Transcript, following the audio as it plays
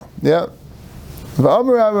Yeah. When I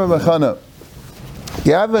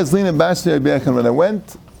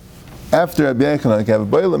went after Rabbi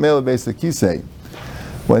Yochanan,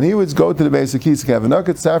 when he would go to the Beis HaKisei,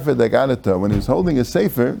 when he was holding a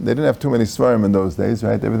sefer, they didn't have too many svarim in those days,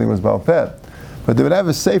 right? Everything was Baal Peh. But they would have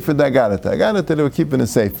a sefer dagarata they would keep in a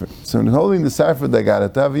sefer. So when holding the sefer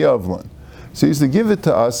dagarata, have yavlon. So he used to give it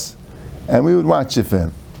to us, and we would watch it for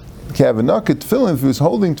him. If he was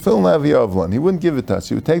holding tefillin have yavlon, he wouldn't give it to us.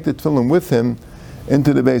 He would take the tefillin with him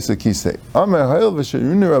into the Beis HaKisei.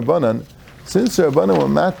 Since the Rabbanan were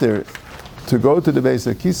matter to go to the Beis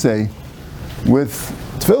HaKisei with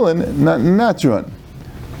tefillin, not run.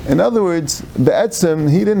 In other words, Be'etzim,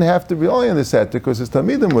 he didn't have to rely on the setter because his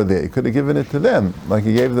Talmidim were there. He could have given it to them, like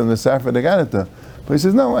he gave them the Sefer Daganata. But he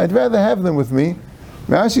says, no, I'd rather have them with me.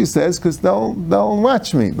 Rashi says, because they'll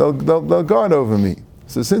watch me, they'll guard over me.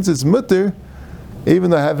 So since it's mutter, even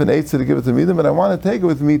though I have an eitzah to give it to Talmidim, but I want to take it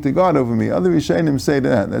with me to guard over me. Other Rishonim say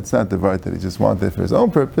that's not the vart that he just wanted it for his own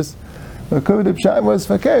purpose. But Kavod Pshat was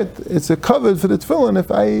fakert. It's a covered for the tefillin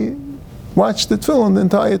if I watch the tefillin the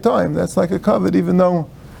entire time. That's like a covered, even though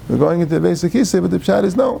we're going into the Beis HaKisei, but the pshat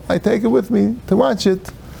is no, I take it with me to watch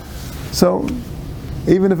it. So,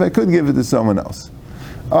 even if I could give it to someone else.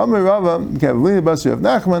 Amar Rava, Kavlini Basri of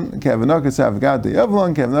Nachman, Kavanokat Savgat the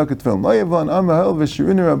Yavlon, Kavanokat Film Lo Yavlon, Amar Hel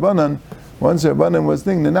V'Shirinu Rabbanan, once Rabbanan was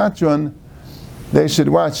thinking the Natron, they should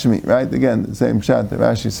watch me, right? Again, the same pshat that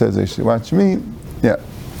Rashi says they should watch me. Yeah.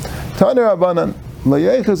 Tana Rabbanan, Lo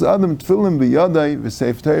Yechaz Adam Tfilim B'Yadai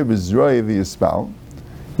V'Seif Torah B'Zroi V'Yispal.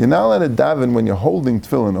 You're not allowed to daven when you're holding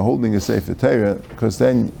tefillin or holding a sefer Torah, because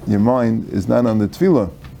then your mind is not on the tefillah.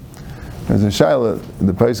 There's a shaila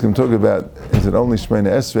the Poskim talk about: is it only Shemona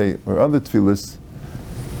Esrei or other tefillahs?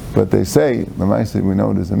 But they say, we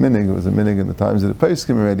know there's a minig. It was a minig in the times of the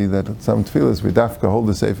Poskim already that some tefillahs we dafka hold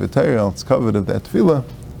the sefer Torah, it's covered of that tefillah.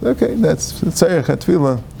 Okay, that's tzarich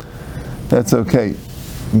tefillah. That's okay,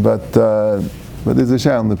 but there's a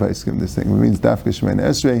shaila in the Poskim. This thing it means dafka Shemona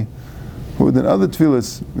Esrei. Within other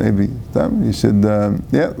tefillahs, maybe you should,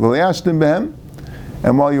 yashtim behem.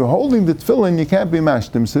 And while you're holding the tefillin, you can't be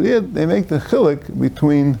mashtim. So they make the chilik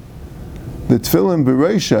between the tefillin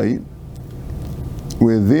b'reishai,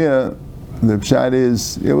 where there the pshat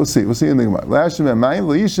is. We'll see in the Gemara. Yashtim behem,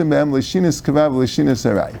 v'yishtim behem l'shinas kavav l'shinas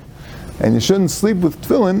aray. And you shouldn't sleep with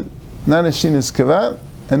tefillin, not a shinas kavav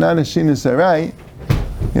and not a shinas aray.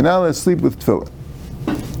 You're not allowed to sleep with tefillin.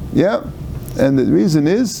 Yeah. And the reason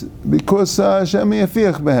is because Hashem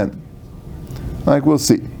yafiach behen. Like we'll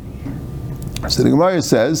see. So the Gemara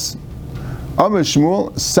says, Amar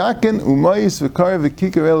Shmuel, Saken umayis v'kar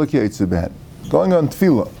v'kikar elokiyetze behen. Going on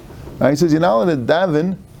tefillah. He says you're not allowed to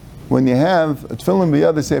daven when you have a tefillin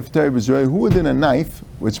b'yad sefer Torah b'zroi, who within a knife,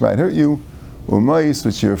 which might hurt you, or umayis,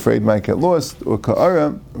 which you're afraid might get lost, or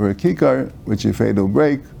ka'ara, or a kikar, which you're afraid will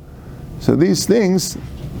break. So these things,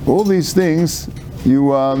 all these things,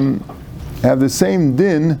 you have the same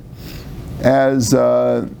din as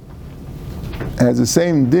the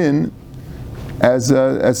same din as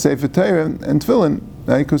Sefer Torah and Tefillin,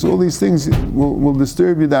 right? Because all these things will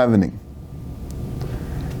disturb your davening.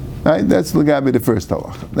 Right? That's Lagabi the first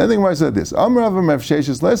halacha. Then the Gemara said this: Amar Rav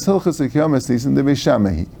Mefsheshes less hilchas ekiyam eslisin de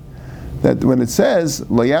beishamehi. That when it says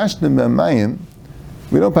layashnim b'mayim,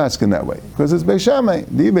 we don't pass in that way because it's beishamei.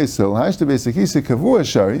 Di beisil hashta beisakisi kavua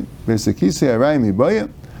shari beisakisi arayim ibaya.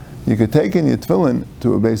 You could take in your tefillin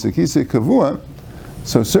to a Beis HaKisei kavua,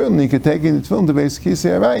 so certainly you could take in your tefillin to Beis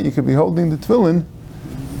HaKisei aray. You could be holding the tefillin,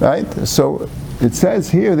 right? So it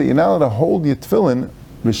says here that you're not allowed to hold your tefillin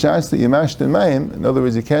b'shas that yamash mayim. In other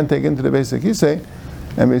words, you can't take into the Beis HaKisei,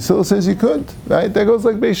 and Beis Hillel says you could, right? That goes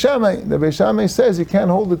like Beis Shammai. The Beis Shammai says you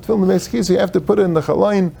can't hold the tefillin in the Beis HaKisei. You have to put it in the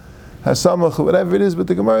chalain, hasamach, whatever it is. But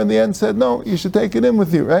the Gemara in the end said no, you should take it in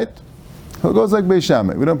with you, right? So it goes like Beis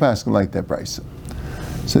Shammai. We don't pass them like that price.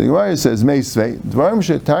 So the Gemara says, Meisvei, Dvarim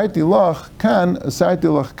she'tarti lach kan, asarti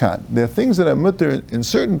lach kan. There are things that are mutter in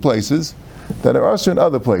certain places that are also in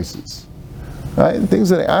other places. Right? And things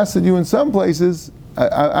that I asked you in some places, I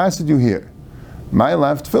asked you here. My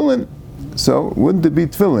left tefillin, so wouldn't it be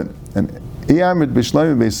tefillin? And Iyamrit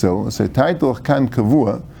b'shloim b'esil, so tarti lach kan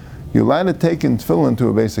kavua, you're allowed to take in tefillin to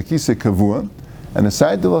a Beis HaKisei kavua, and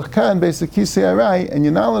aside the lachkan Beis HaKisei aray, and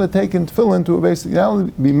you're not allowed to take in tefillin to a Beis, you're not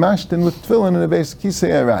allowed to be mashed in with tefillin in a Beis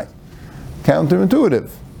HaKisei aray. Counterintuitive,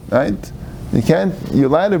 right? You're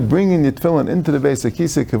allowed to bring in your tefillin into the Beis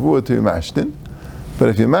HaKisei kavua to be mashed in, but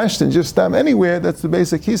if you're mashed in just stop anywhere, that's the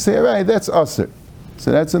Beis HaKisei aray, that's aser.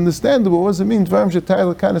 So that's understandable. What does it mean? Dvarim she'tarti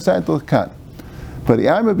lachkan aside the lachkan. But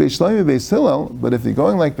but if you're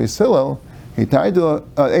going like Beis Hillel, if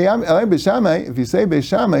you say Beis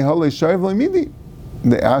Shammai, holei sharv lo midi.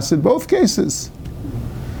 they asked in both cases.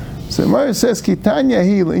 So Gemara says, Kitanya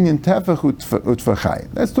hi l'inyan tefach utfachai.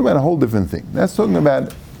 That's talking about a whole different thing. That's talking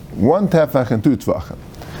about one tefach and two tvachim.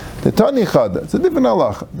 The Tani Chada, it's a different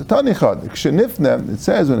halacha. The Tani Chada, Kshenifne, it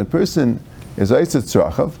says when a person is Eitzet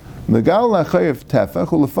Tzrachav, Megal lachayev tefach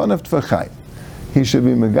ulefanav tvachai. He should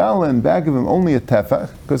be Megal and back of him only a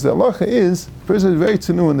tefach, because the halacha is, the person is very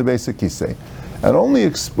tzenu in the basic kisei, and only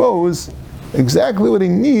expose exactly what he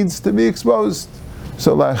needs to be exposed.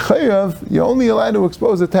 So lachayev, you're only allowed to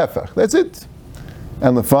expose a tefach. That's it.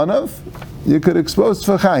 And lefanav, you could expose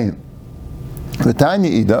tvachayim. V'tanya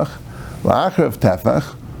idach, la'acharav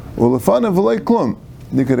tefach, ulefanav v'lei klum.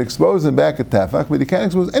 You could expose him back a tefach, but you can't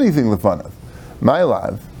expose anything lefanav. My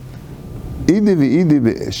love, idi v'idi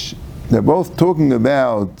v'ish. They're both talking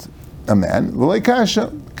about a man. V'lei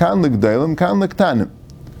kasha, kan l'gdeilim, kan l'ktanim.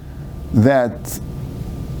 That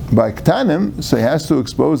by ktanim, so he has to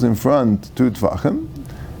expose in front two tvachim,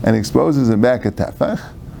 and exposes him back a tefach.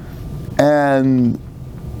 And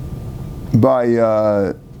by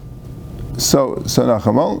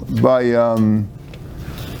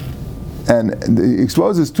and he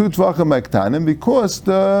exposes two tvachim by ktanim because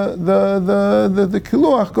the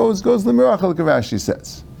kiluach goes l'mirach, like Rashi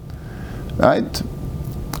says, right?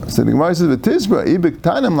 So the Gemara says v'tizra ibik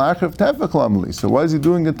ktanim la'achrav tefach lamli. So why is he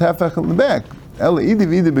doing a tefach in the back?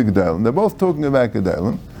 They're both talking about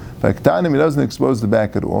gedalim. By ktanim, he doesn't expose the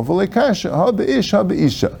back at all. That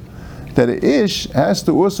a ish has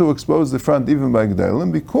to also expose the front even by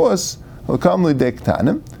gedalim because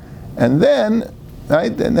and then,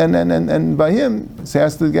 right, and by him, he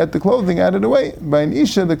has to get the clothing out of the way. By an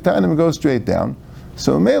isha, the ktanim goes straight down.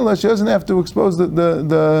 So Mela, she doesn't have to expose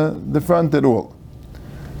the front at all.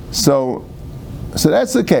 So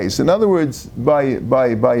that's the case. In other words, by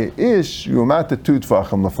ish, you were matter two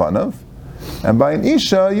tvachim lefanav, and by an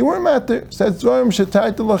isha, you weren't matter. Says dvarim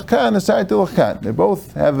shetayt l'chkan, asayt l'chkan. They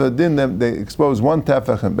both have a din that they expose one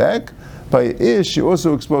tefach in back. By ish, you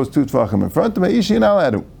also expose two tvachim in front. By ish, you're not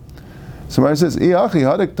allowed to. So when it says iachi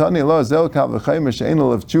hadik tani lo zel kav v'chayim she'ena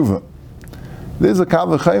lev tshuva. This is a kav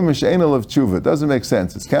v'chayim she'ena lev tshuva. It doesn't make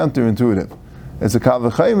sense. It's counterintuitive. It's a kav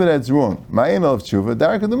v'chayim that's wrong. Ma'ena lev tshuva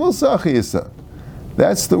darka the mulsachi yisa.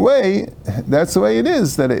 That's the way it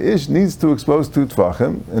is, that a ish needs to expose two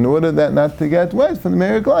tvachim in order that not to get wet from the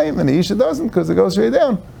meriglayim, and the isha doesn't because it goes straight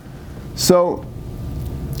down. So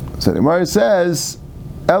the Gemara says,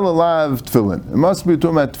 elalav tefillin. It must be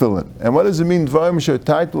talking about tefillin. And what does it mean? Dvarim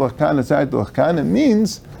shetayt l'chkan, asayt l'chkan. It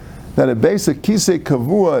means that a basic kisei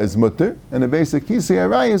kavua is mutter, and a basic kisei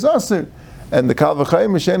arai is aser. And the kal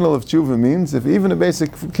v'chayim she'ena lev tshuva means if even a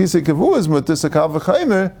basic kisei kavua is mutter, so kal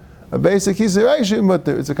v'chayim a basic kisei arai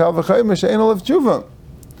mutter. It's a kal v'chayim she'ena lev tshuva.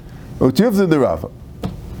 Utiyuvda the Rava.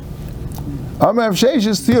 Amar Rav Sheshes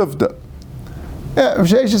is tiyuvda. Yeah, Rav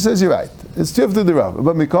Sheshes says you're right. It's tiyuvda the Rava.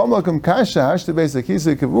 But mikol malkum kasha hashta basic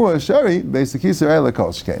kisei kavua shari basic kisei arai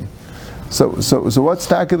lekol shkein. So what's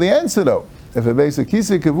taka the answer though? If a basic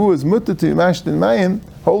kisei kavua is mutter to yimashtin mayim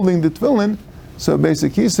holding the tefillin, so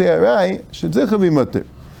basic kisei arai should zicha be mutter.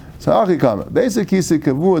 So achikama basic kisei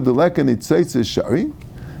kavua deleka nitzaitz shari.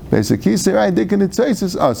 Basic kisei arai dika nitzaitz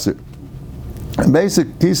is aser. And basic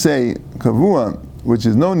kisei kavua, which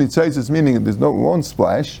is no nitzaitz, meaning there's no won't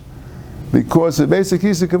splash, because the basic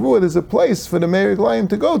kisei kavua there's a place for the meriglayim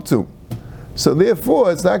to go to. So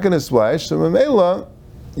therefore it's not going to splash. So memela,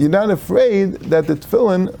 you're not afraid that the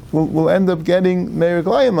tefillin will end up getting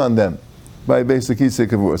meriglayim on them by basic kisei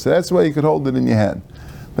kavua. So that's why you could hold it in your hand.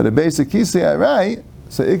 But a basic kisei arai,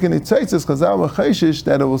 so it can nitzaitz chazal v'chayshish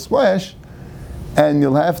that it will splash, and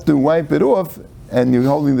you'll have to wipe it off, and you're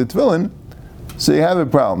holding the tefillin, so you have a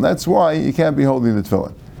problem. That's why you can't be holding the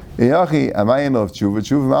tefillin. Iyachi amayin of tshuva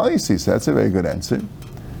malisi. So that's a very good answer,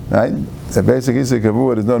 right? The basic kisei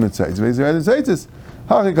kavua is no nitzaitz.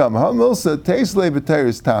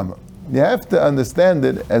 You have to understand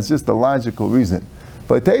it as just a logical reason.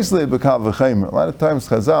 But a lot of times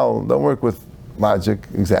Chazal don't work with logic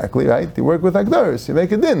exactly, right? They work with agdaris. You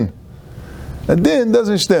make a din. A din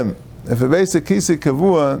doesn't stem. If a basic kisei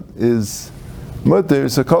kavua is mutter,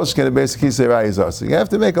 so kolshken a basic kisei arai is also. You have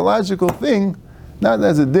to make a logical thing, not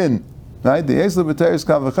as a din, right? The yesla b'teres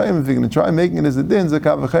kav v'chayim. If you're going to try making it as a din, the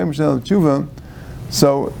kav v'chayim shel tshuva.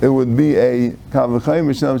 So it would be a kav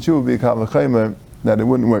v'chayim shel tshuva would be a kav v'chayim that it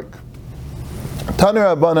wouldn't work.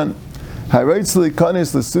 Taner Abanan, Hayreitzli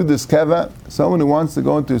kanis l'sudas keva. Someone who wants to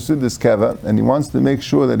go into a sudas keva and he wants to make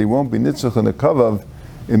sure that he won't be nitzach in the kavav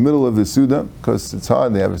in the middle of the suda, because it's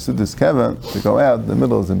hard. They have a sudas keva to go out. The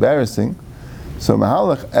middle is embarrassing. So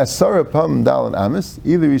mahalach asara pam dalan amis.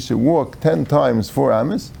 Either he should walk 10 times 4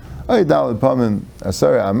 amis,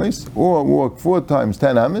 or walk 4 times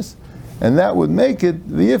 10 amis, and that would make it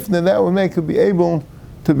the ifna. That would make it be able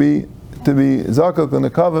to be zakok on the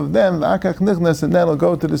cover of them. Akach nichnas, and that'll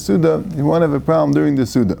go to the suda. You won't have a problem during the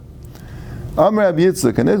suda. Amr Rabbi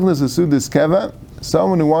Yitzchak, a nichnas a sudas keva.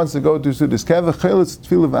 Someone who wants to go to sudas keva, cheletz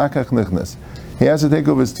tefillah v'akach nichnas. He has to take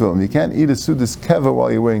off his tefillin. You can't eat a sudas keva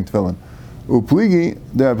while you're wearing tefillin. Upligi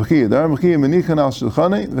the Rabbi menichan al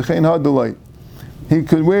shulchanei v'chein hadolai. He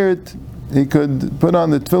could wear it. He could put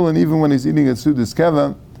on the tefillin even when he's eating a sudas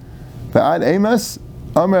keva. V'ad emas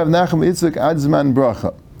Amr Rav Nachum Yitzchak ad zman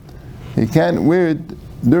bracha. He can't wear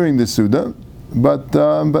it during the suda, but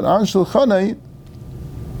on shulchanei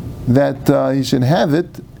that he should have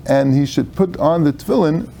it, and he should put on the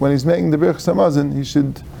tefillin when he's making the birchas hamazon. He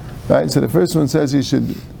should, right? So the first one says he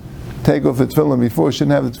should take off the tefillin before, he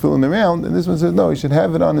shouldn't have the tefillin around, and this one says no, he should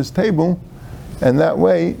have it on his table, and that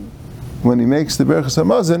way, when he makes the birchas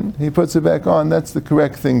hamazon, he puts it back on. That's the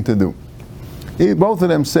correct thing to do. Both of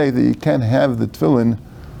them say that you can't have the tefillin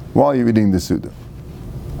while you're eating the suda.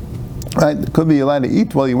 Right? It could be allowed to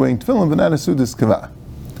eat while you're wearing tefillin, but not a sudas kavah.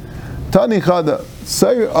 Tani chada,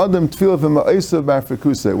 sayr adam tefillah v'ma'isa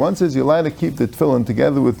b'afrikuse. One says you're allowed to keep the tefillin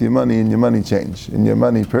together with your money in your money change, in your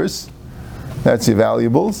money purse. That's your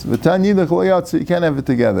valuables. V'tan yidach loyatza, you can't have it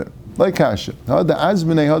together. Like kasha. Hada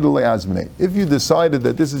azminei, hada le azminei. If you decided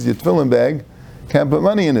that this is your tefillin bag, can't put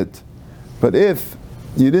money in it. But if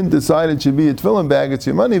you didn't decide it should be a tefillin bag, it's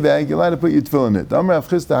your money bag, you're allowed to put your tefillin in it. Amr Rav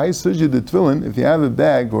Chisda, hay sujud the tefillin, if you have a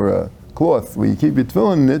bag or a cloth where you keep your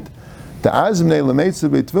tefillin in it, the azmnei lemeitza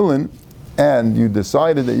tefillin, and you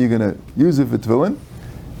decided that you're going to use it for tefillin,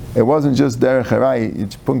 it wasn't just derech harai, you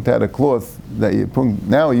punked out a cloth that you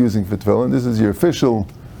now using for tefillin, this is your official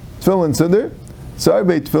tefillin siddur,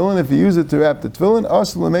 sarbei tefillin, if you use it to wrap the tefillin,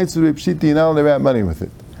 asl lemeitza b'pshiti, you're not allowed to wrap money with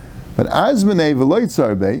it. But azmanei v'loit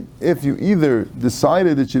sarbei, if you either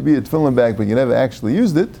decided it should be a tefillin bag but you never actually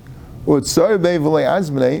used it, or sarbei v'loit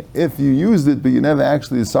azmanei, if you used it but you never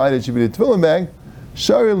actually decided it should be a tefillin bag,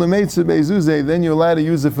 shari l'meitza beizuzei, then you're allowed to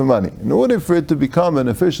use it for money. In order for it to become an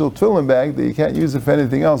official tefillin bag that you can't use it for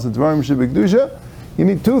anything else, it's dvarim shebekdusha, you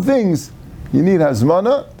need 2 things. You need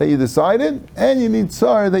hazmana, that you decided, and you need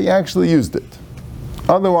sar, that you actually used it.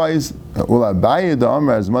 Otherwise, Abaye the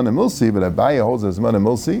Amr Azmana Milsi, but Abaye holds Azmana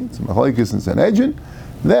Milsi, it's Machlokes and Sanhedrin,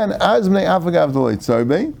 then Azmnei Afagav Deloit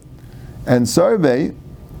Sarbei, and Sarbei,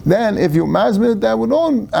 then if you mazmin it, that would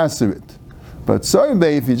all answer it. But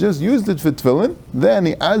Sarbei, if you just used it for tefillin, then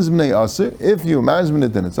the Azmnei Aser, if you mazmin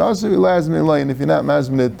it, then it's Aser, Azmnei Lay, and if you're not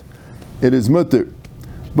mazmin it, it is Mutter.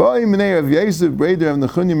 Ba'i Minei Rav Yosef, Breder of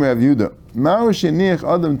Nechunim Rav Yehuda, Ma'u Sheniach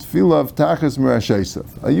Adam Tfilav Tachas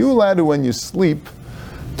Merashaysav. Are you allowed to, when you sleep,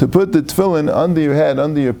 to put the tefillin under your head,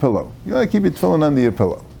 under your pillow? You want to keep your tefillin under your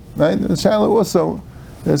pillow, right? The shalom also,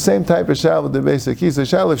 the same type of shalom, the basic key, so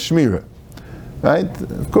shalom shmira, right?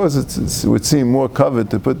 Of course, it would seem more covered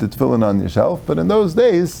to put the tefillin on your shelf, but in those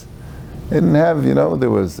days, they didn't have, there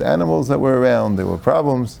was animals that were around, there were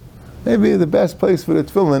problems. Maybe the best place for the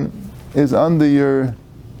tefillin is under your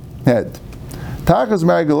head. Tachas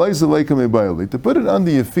margalaisa leikum ebayli, to put it under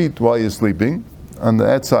your feet while you're sleeping, on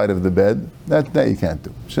that side of the bed, that you can't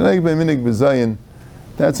do. Sheneg minig bezayin,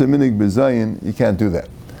 that's a minig bezayin, you can't do that.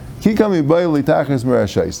 Kikami bayli tachas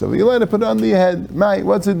merashai. So you're allowed to put it under your head. Mai,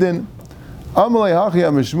 what's it din? Amalei hachi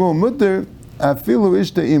amishmu mutter afilu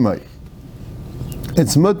ishta imai.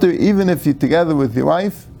 It's mutter even if you're together with your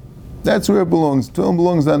wife. That's where it belongs. Tefillin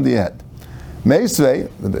belongs under your head. Meisvei,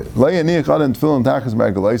 le'yanich adam tefillin tachas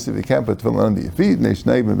margalaisa. If you can't put tefillin under your feet,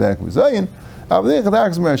 neishnei b'back bezayin.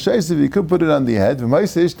 If you could put it on the head, the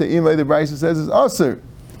Brisa says is aser.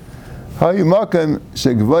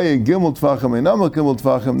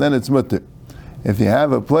 Then it's mutter. If you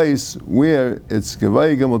have a place where it's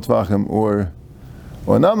gevaya gimel tvachim or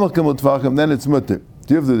namal gimel tvachim, then it's mutter.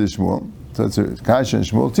 Tivda the Shmuel, so it's a kasha and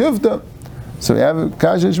Shmuel tivda. So you have a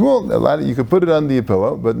kasha and Shmuel. You could put it under your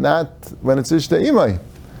pillow, but not when it's ishta imay.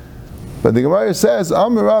 But the Gemara says,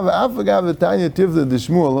 even though we have a tivda de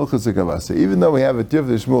Shmuel, even though we have a tivda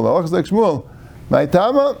de Shmuel, like Shmuel, my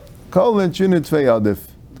tama kol l'chunut feyadif.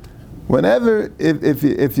 Whenever, if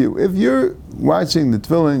you're watching the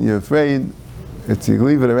tefillin, you're afraid, you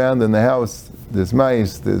leave it around in the house. There's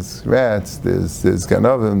mice, there's rats, there's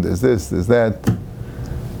ganovim, there's this, there's that.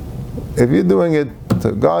 If you're doing it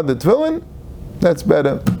to guard the tefillin, that's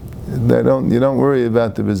better. You don't worry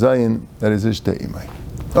about the bezayin that is ishtei imay.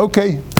 Okay.